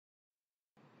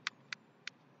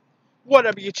What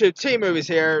up, YouTube? T-Movies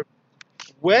here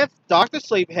with Dr.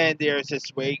 Sleep Handers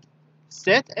this week.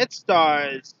 Since it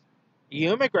stars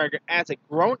Ewan McGregor as a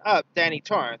grown-up Danny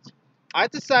Torrance, I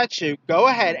decided to go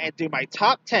ahead and do my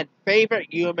top 10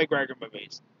 favorite Ewan McGregor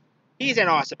movies. He's an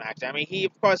awesome actor. I mean, he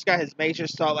of course got his major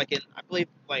start like in I believe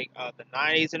the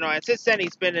 90s and all. And since then,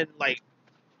 he's been in like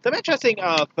some interesting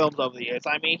films over the years.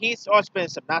 I mean, he's also been in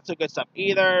some not so good stuff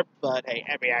either. But hey,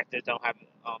 every actor don't have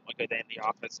a good day in the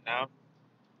office now.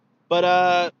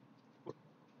 But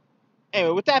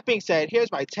Anyway, with that being said,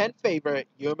 here's my 10 favorite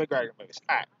Ewan McGregor movies.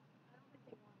 Alright.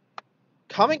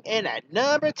 Coming in at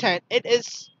number 10, it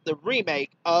is the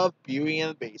remake of Beauty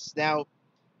and the Beast. Now,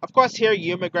 of course, here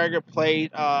Ewan McGregor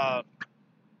played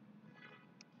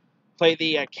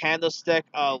the Candlestick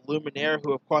Luminaire,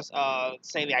 who of course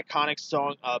sang the iconic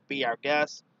song "Be Our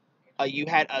Guest." You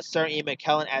had Sir Ian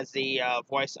McKellen as the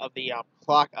voice of the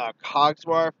clock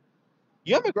Cogsworth.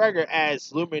 Ewan McGregor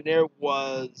as Luminaire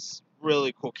was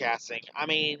really cool casting. I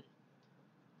mean,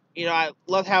 I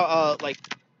love how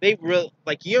they really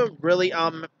you really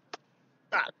ah,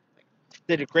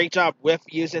 did a great job with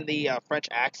using the French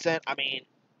accent. I mean,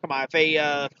 come on, if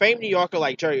a famed New Yorker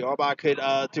like Jerry Orbach could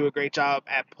do a great job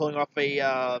at pulling off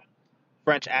a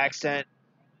French accent,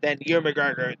 then Ewan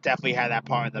McGregor definitely had that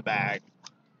part in the bag.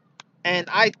 And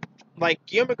I like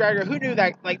Ewan McGregor, who knew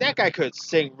that that guy could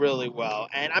sing really well.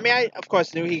 And I mean, I of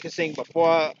course knew he could sing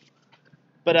before,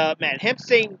 but man, him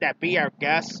singing that "Be Our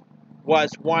Guest"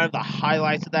 was one of the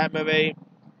highlights of that movie.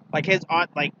 Like his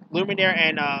aunt, like Luminaire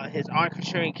and his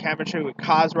on-screen chemistry with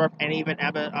Cosworth and even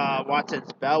Emma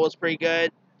Watson's Belle was pretty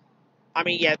good. I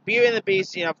mean, yeah, Beauty and the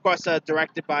Beast, of course,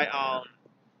 directed by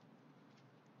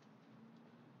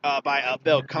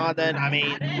Bill Condon. I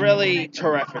mean, really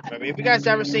terrific movie. If you guys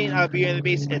ever seen Beauty and the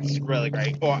Beast, it's really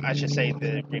great. Or I should say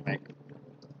the remake.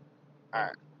 All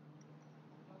right.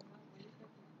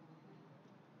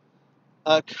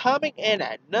 Coming in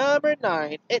at number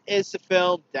 9, it is the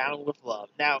film Down with Love.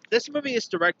 Now, this movie is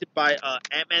directed by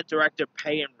Ant-Man director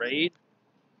Peyton Reed,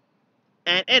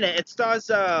 and in it, it stars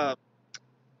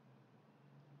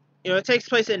it takes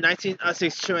place in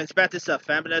 1962, and it's about this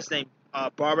feminist named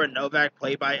Barbara Novak,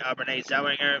 played by Renee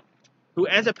Zellweger, who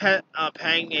ends up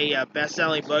penning a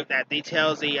best-selling book that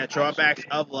details the drawbacks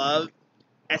of love.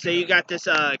 And so you got this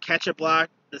catcher block,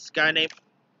 this guy named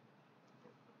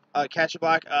Catcher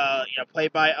Block,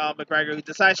 played by McGregor, who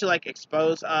decides to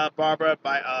expose Barbara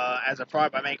as a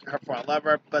fraud by making her fall in love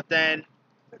with her. But then,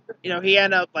 he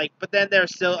end up but then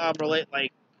there's still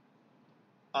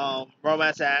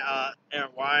romance that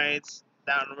intertwines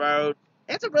down the road.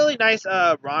 It's a really nice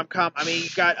rom com. I mean, you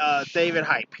got David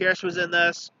Hyde Pierce was in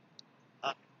this.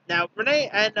 Now Renee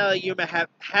and Yuma have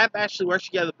actually worked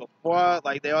together before.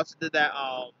 Like they also did that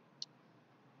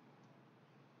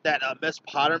Miss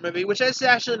Potter movie, which is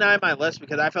actually not in my list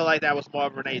because I feel like that was more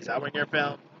of Renee Zellweger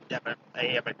film than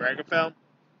a McGregor film.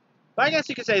 But I guess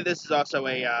you could say this is also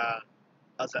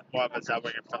more of a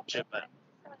Zellweger film too.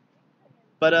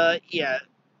 But yeah.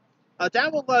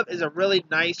 Down with Love is a really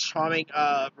nice, charming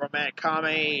romantic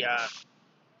comedy.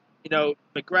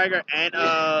 McGregor and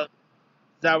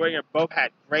Zellweger both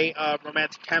had great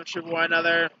romantic chemistry with one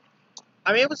another.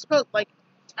 I mean, it was supposed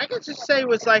I could just say it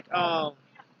was a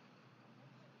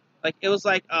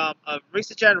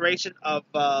recent generation of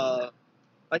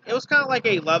it was kind of like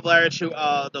a love letter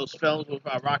to those films with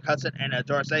Rock Hudson and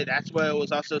Dorsey. That's what it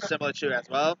was also similar to as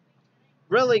well.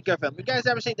 Really good film. You guys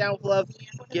ever seen Down with Love?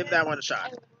 Give that one a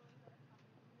shot.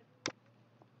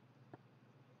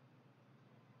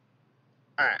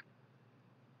 All right.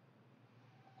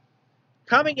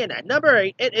 Coming in at number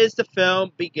 8, it is the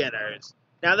film Beginners.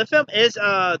 Now, the film is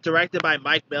directed by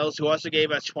Mike Mills, who also gave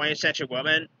us 20th Century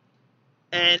Woman.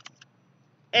 And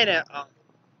in it,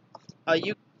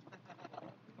 you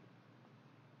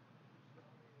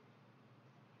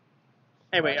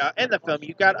anyway, in the film,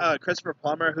 you got Christopher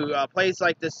Plummer, who plays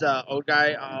this old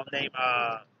guy named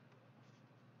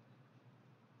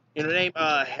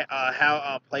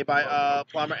Hal, played by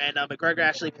Plummer, and McGregor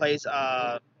actually plays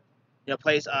Hal's he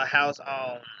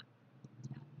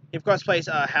of course plays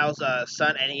Hal's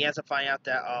son, and he has to find out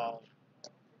that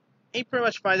he pretty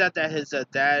much finds out that his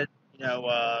dad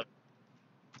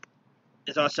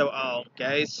is also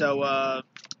gay. So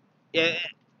yeah,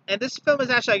 and this film is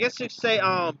actually, I guess you could say,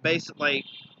 basically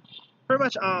pretty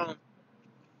much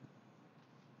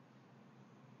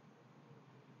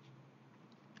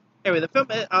anyway, the film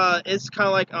is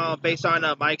kind of based on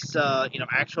Mike's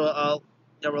actual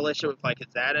relationship with his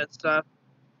dad and stuff.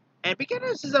 And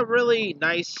Beginners is a really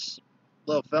nice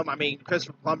little film. I mean,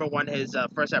 Christopher Plummer won his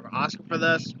first ever Oscar for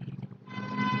this.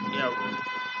 You know,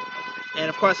 And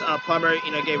of course, Plummer,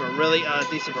 gave a really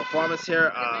decent performance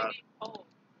here.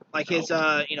 Like his,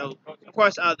 of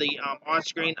course, the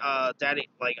on-screen daddy,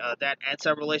 that and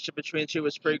son relationship between the two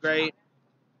was pretty great.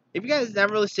 If you guys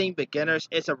never really seen Beginners,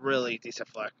 it's a really decent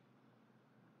flick.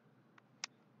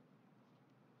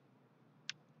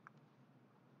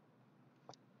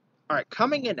 All right,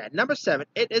 coming in at number 7,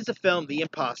 it is the film The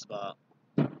Impossible.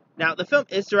 Now, the film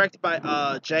is directed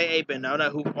by J.A.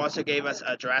 Benona, who also gave us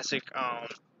a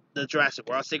the Jurassic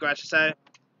World sequel, I should say.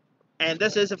 And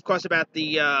this is, of course, about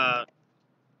the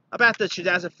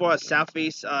 2004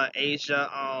 Southeast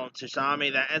Asia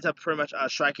tsunami that ends up pretty much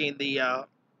striking the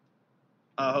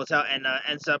hotel and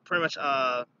ends up pretty much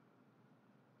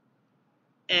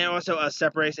and also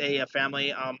separates a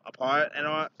family apart and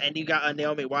all. And you got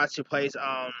Naomi Watts who plays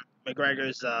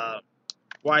McGregor's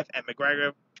wife, and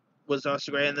McGregor was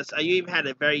also great in this. You even had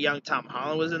a very young Tom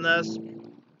Holland was in this.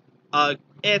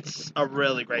 It's a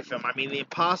really great film. I mean, The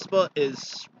Impossible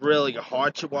is really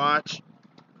hard to watch.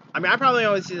 I mean, I probably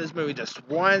only seen this movie just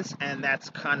once, and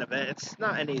that's kind of it. It's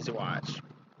not an easy watch.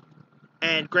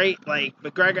 And great, like,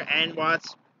 McGregor and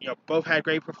Watts, both had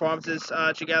great performances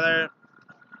together.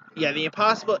 Yeah, The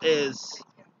Impossible is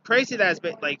crazy that it's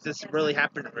been, like, this really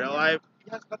happened in real life.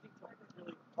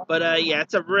 But, yeah,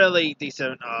 it's a really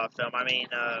decent film. I mean,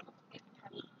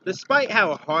 despite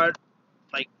how hard,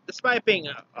 despite being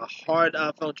a hard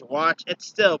film to watch, it's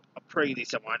still a pretty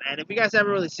decent one. And if you guys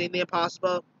haven't really seen The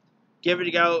Impossible, give it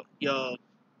a go.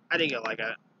 I think you'll like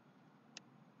it.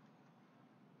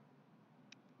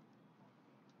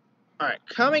 Alright,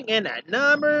 coming in at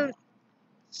number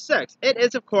 6, it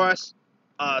is, of course,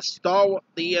 the Star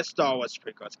Wars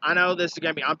prequels. I know this is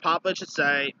going to be unpopular to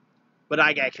say, but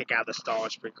I gotta kick out the Star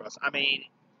Wars prequels. I mean,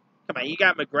 come on, you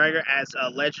got McGregor as a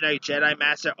legendary Jedi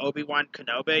Master Obi-Wan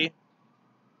Kenobi,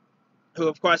 who,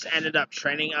 of course, ended up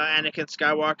training Anakin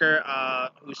Skywalker,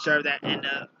 who served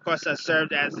of course,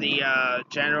 served as the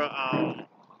general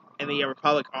in the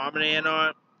Republic Army and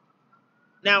all.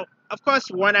 Now, of course,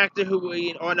 one actor who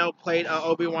we all know played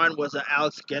Obi-Wan was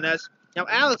Alex Guinness. Now,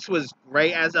 Alex was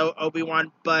great as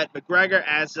Obi-Wan, but McGregor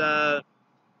as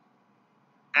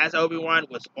Obi-Wan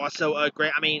was also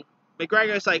great. I mean,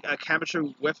 McGregor's like a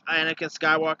chemistry with Anakin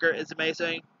Skywalker is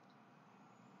amazing,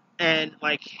 and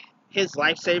like his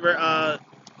lightsaber.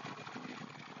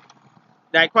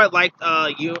 I quite liked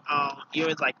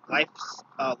Ewan's like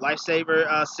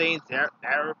lifesaver scenes. They're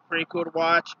pretty cool to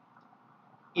watch.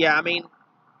 Yeah, I mean,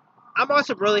 I'm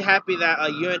also really happy that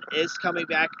Ewan is coming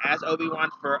back as Obi-Wan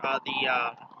for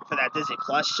that Disney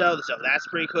Plus show. So that's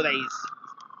pretty cool that he's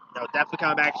definitely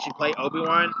coming back to play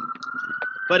Obi-Wan.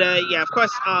 But yeah, of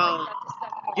course,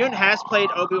 Ewan has played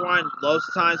Obi-Wan loads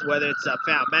of times, whether it's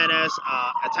Phantom Menace,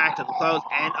 Attack of the Clones,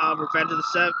 and Revenge of the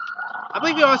Sith. I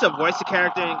believe he also voiced the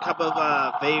character in a couple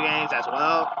of video games as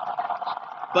well.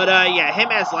 But yeah, him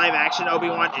as live action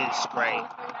Obi-Wan is great.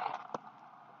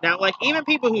 Now, like, even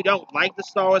people who don't like the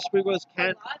Star Wars prequels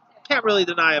can't really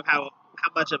deny of how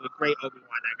much of a great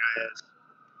Obi-Wan that guy is.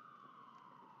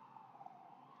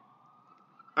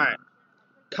 Alright.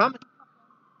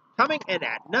 Coming in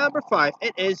at number 5,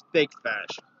 it is Big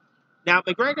Fish. Now,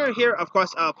 McGregor here, of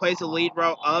course, plays the lead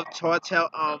role of Tower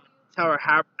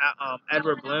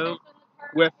Edward Bloom.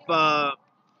 With,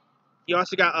 you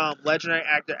also got legendary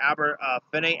actor Albert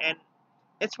Finney, and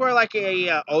it's where, like,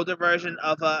 a older version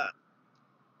of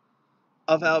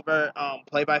Albert,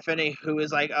 played by Finney, who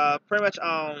is, like, pretty much,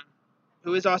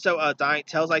 who is also dying,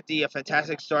 tells like the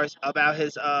fantastic stories about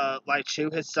his like Chew,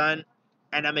 his son,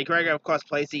 and McGregor of course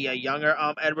plays the younger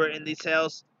Edward in these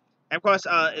tales. And of course,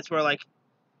 it's where like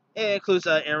it includes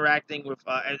interacting with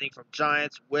anything from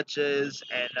giants, witches,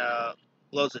 and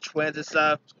loads of twins and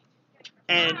stuff.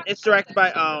 And it is directed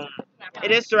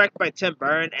by Tim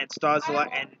Burton and stars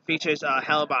and features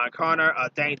Helen Bonham Carter,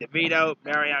 Danny DeVito,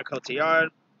 Marion Cotillard.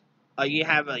 You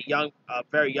have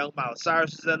very young Miley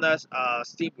Cyrus is in this.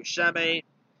 Steve Buscemi.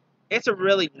 It's a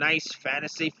really nice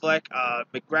fantasy flick.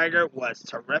 McGregor was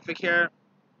terrific here.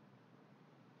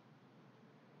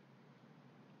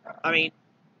 I mean,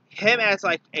 him as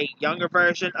like a younger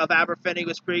version of Albert Finney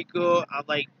was pretty cool.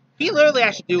 Like he literally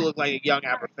actually do look like a young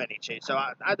Albert Finney too. So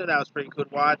I thought that was pretty cool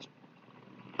to watch.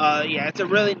 Yeah, it's a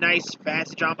really nice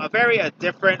fantasy drama. A very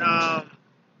different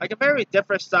like a very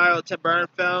different style Tim Burton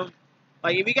film.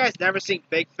 Like, if you guys never seen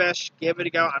Big Fish, give it a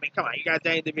go. I mean, come on, you got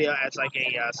Danny DeVito as, like,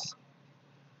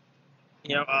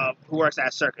 who works at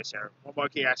a circus here. What more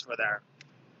can you ask for there?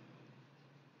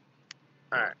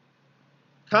 Alright.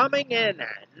 Coming in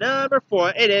at number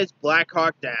 4, it is Black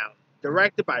Hawk Down.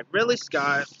 Directed by Ridley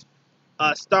Scott,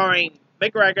 starring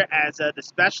McGregor as the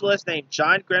specialist named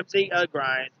John Grimsey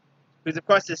Grimes, who's of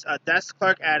course this desk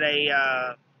clerk at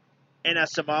a in a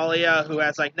Somalia who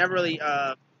has like never really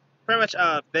pretty much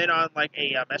been on like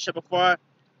a mission before,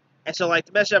 and so like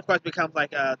the mission of course becomes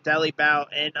like a deadly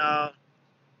bout in of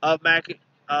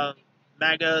um,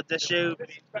 Mogadishu,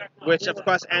 which of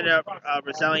course ended up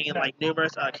resulting in like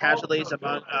numerous casualties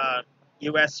among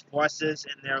U.S. forces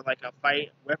in their like a fight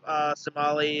with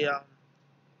Somali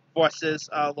forces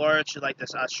lawyer to like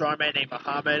this strongman named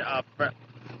Muhammad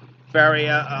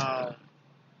Faria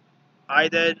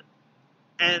Aidid.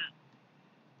 And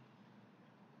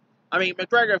I mean,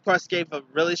 McGregor, of course, gave a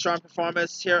really strong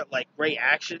performance here. Like, great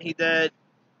action he did.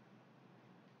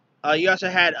 You also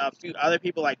had a few other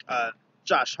people like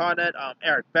Josh Hartnett,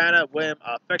 Eric Bana, William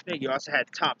Fichtner. You also had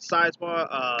Tom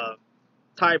Sizemore,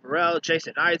 Ty Burrell,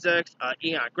 Jason Isaacs,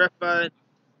 Ewan Griffin.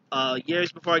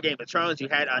 Years before Game of Thrones, you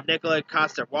had Nicola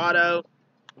Coster-Waldau.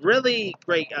 Really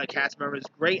great cast members,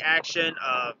 great action,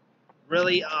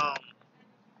 really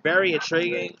very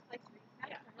intriguing.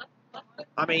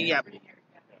 I mean, yeah.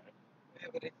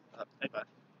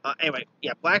 Anyway,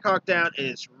 yeah, Black Hawk Down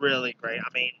is really great. I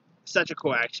mean, such a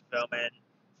cool action film, and it's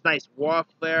nice war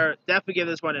flair. Definitely give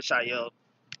this one a shot.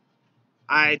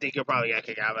 I think you'll probably get a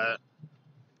kick out of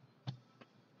it.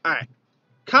 All right,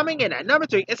 coming in at number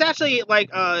 3, it's actually like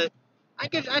I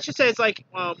should say it's like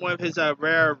one of his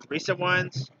rare recent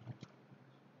ones,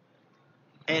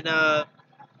 and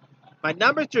my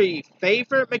number 3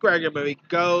 favorite McGregor movie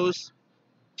goes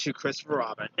to Christopher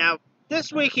Robin. Now,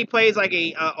 this week he plays like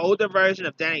a older version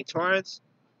of Danny Torrance.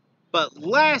 But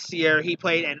last year, he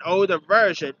played an older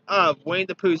version of Winnie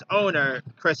the Pooh's owner,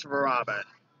 Christopher Robin.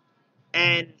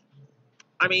 And,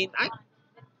 I mean,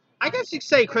 I guess you could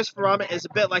say Christopher Robin is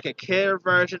a bit like a kid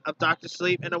version of Dr.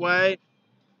 Sleep in a way.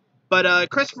 But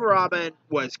Christopher Robin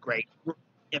was great.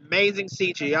 Amazing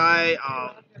CGI.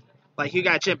 Like, you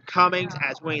got Jim Cummings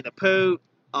as Winnie the Pooh.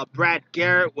 Brad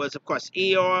Garrett was, of course,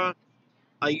 Eeyore.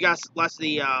 You got lots of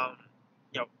the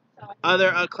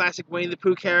other classic Winnie the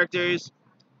Pooh characters.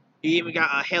 You even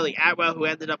got Haley Atwell, who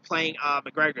ended up playing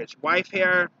McGregor's wife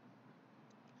here,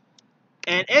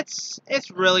 and it's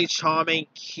really charming,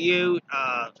 cute.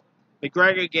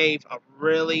 McGregor gave a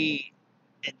really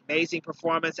amazing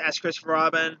performance as Christopher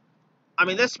Robin. I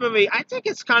mean, this movie, I think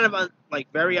it's kind of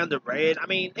like very underrated. I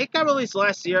mean, it got released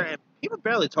last year, and people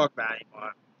barely talk about it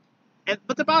anymore.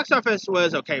 But the box office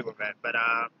was okay with it. But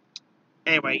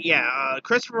anyway, yeah,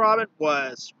 Christopher Robin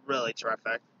was really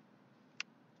terrific.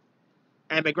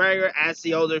 And McGregor, as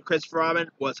the older Christopher Robin,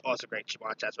 was also great to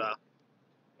watch as well.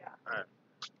 Right.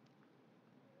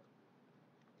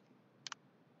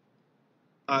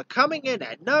 Coming in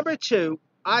at number 2,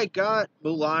 I got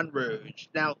Moulin Rouge.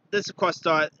 Now, this of course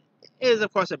is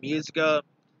of course a musical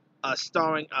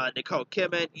starring Nicole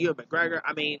Kidman, Ewan McGregor.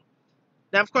 I mean,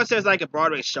 now of course there's like a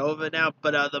Broadway show of it now,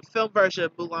 but the film version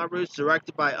of Moulin Rouge,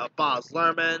 directed by Baz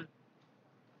Luhrmann.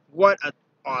 What an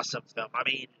awesome film! I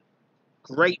mean,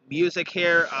 great music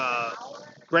here.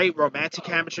 Great romantic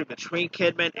chemistry between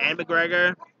Kidman and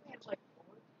McGregor.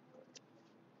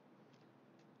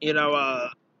 You know,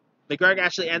 McGregor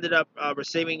actually ended up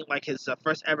receiving like his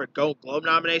first ever Golden Globe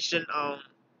nomination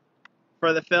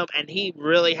for the film, and he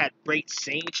really had great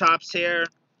singing chops here.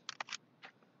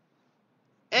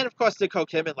 And of course, Nicole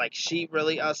Kidman, like she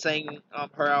really sang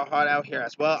her heart out here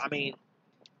as well. I mean,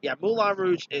 yeah, Moulin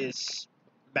Rouge is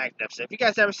magnificent. If you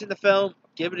guys ever seen the film,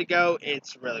 give it a go.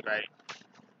 It's really great.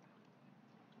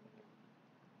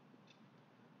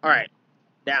 All right,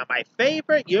 now my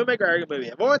favorite Ewan McGregor movie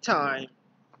of all time.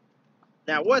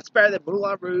 Now, what's better than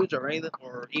Moulin Rouge or anything,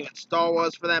 or even Star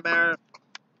Wars for that matter?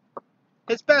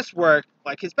 His best work,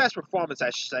 like his best performance,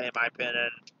 I should say, in my opinion,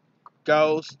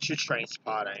 goes to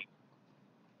Trainspotting.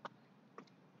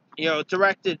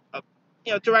 Directed,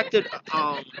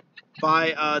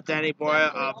 by Danny Boyle,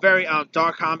 a very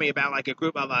dark comedy about like a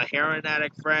group of heroin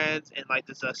addict friends in like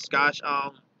this Scotch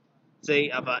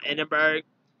city of Edinburgh,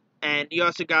 and you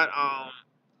also got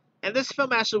and this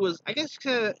film actually was, I guess,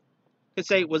 could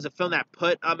say was a film that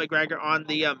put McGregor on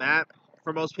the map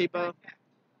for most people.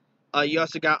 You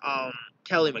also got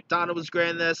Kelly MacDonald was great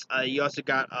in this. You also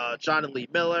got Jonathan Lee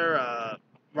Miller,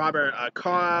 Robert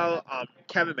Carlyle,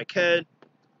 Kevin McKidd.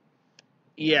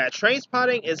 Yeah,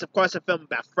 Trainspotting is of course a film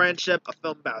about friendship, a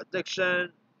film about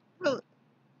addiction. Really,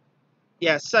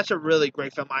 yeah, such a really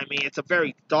great film. I mean, it's a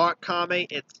very dark comedy.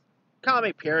 It's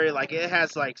comedy period. Like it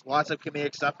has like lots of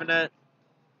comedic stuff in it.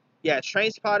 Yeah,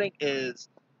 Trainspotting is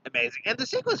amazing, and the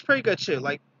sequel is pretty good too.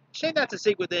 Like, shame that the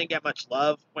sequel didn't get much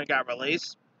love when it got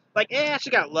released. Like, it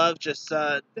actually got love, just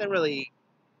didn't really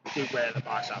do great at the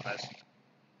box office.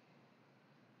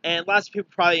 And lots of people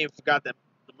probably even forgot that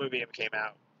the movie even came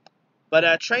out. But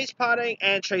Trainspotting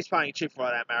and Trainspotting 2, for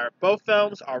that matter, both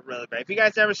films are really great. If you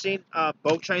guys ever seen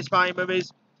both Trainspotting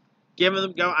movies, give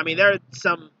them a go. I mean, they're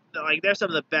some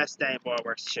of the best Danny Boyle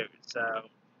works shoot. So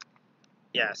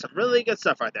yeah, some really good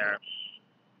stuff right there.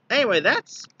 Anyway,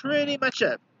 that's pretty much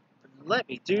it. Let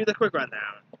me do the quick rundown.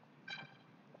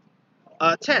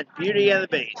 10, Beauty and the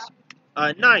Beast.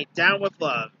 9, Down with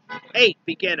Love. 8,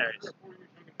 Beginners.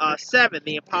 7,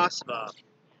 The Impossible.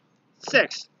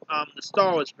 6, the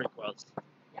Star Wars prequels.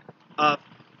 Uh,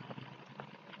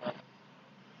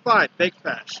 5, Big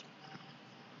Fish.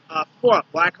 4,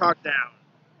 Black Hawk Down.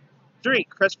 3,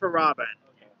 Christopher Robin.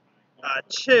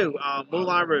 2,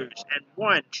 Moulin Rouge. And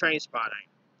 1, Trainspotting.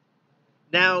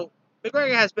 Now,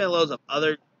 Mcgregor has been in loads of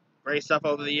other great stuff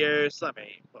over the years. Let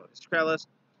me pull this credit list.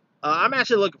 I'm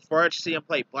actually looking forward to see him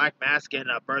play Black Mask in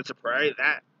Birds of Prey.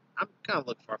 That I'm kind of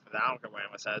looking forward for that. I don't care what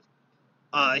anyone says.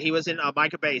 He was in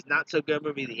Michael Bay's not so good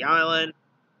movie, The Island.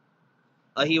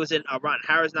 He was in Ron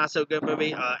Howard's not so good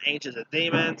movie, Angels and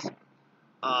Demons.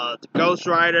 The Ghost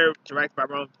Rider, directed by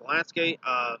Roman Polanski.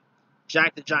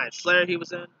 Jack the Giant Slayer, he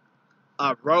was in.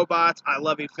 Robots, I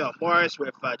Love You, Phil Morris with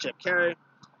Jim Carrey.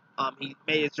 He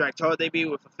made his directorial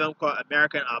debut with a film called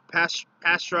American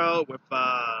Pastro with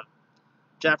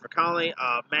Jennifer Connelly.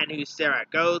 Men Who Stare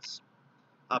at Goats.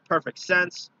 Perfect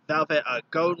Sense. Velvet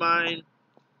Goldmine.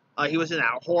 He was in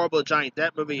that horrible Johnny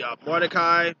Depp movie,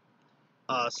 Mordecai.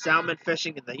 Salmon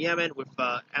Fishing in the Yemen with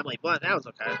Emily Blunt. That was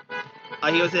okay.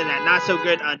 He was in that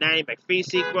not-so-good Nanny McPhee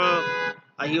sequel.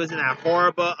 He was in that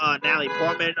horrible Natalie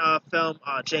Portman film,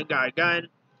 Jane Got a Gun.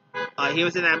 He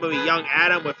was in that movie Young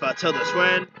Adam with Tilda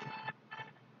Swinton.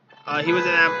 He was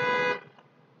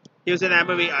in that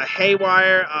movie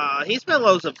Haywire. He's been in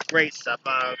loads of great stuff.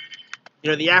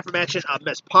 The aforementioned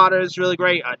Miss Potter is really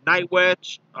great. Night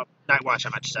Watch, I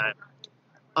might say.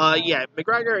 Yeah,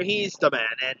 McGregor, he's the man,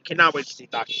 and cannot wait to see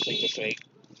Doctor Sleep this week.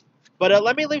 But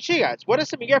let me leave to you guys. What are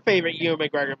some of your favorite Ewan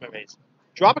McGregor movies?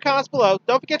 Drop a comment below.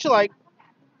 Don't forget to like,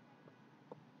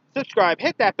 subscribe,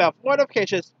 hit that bell for more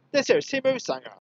notifications. This is C Movie signing off.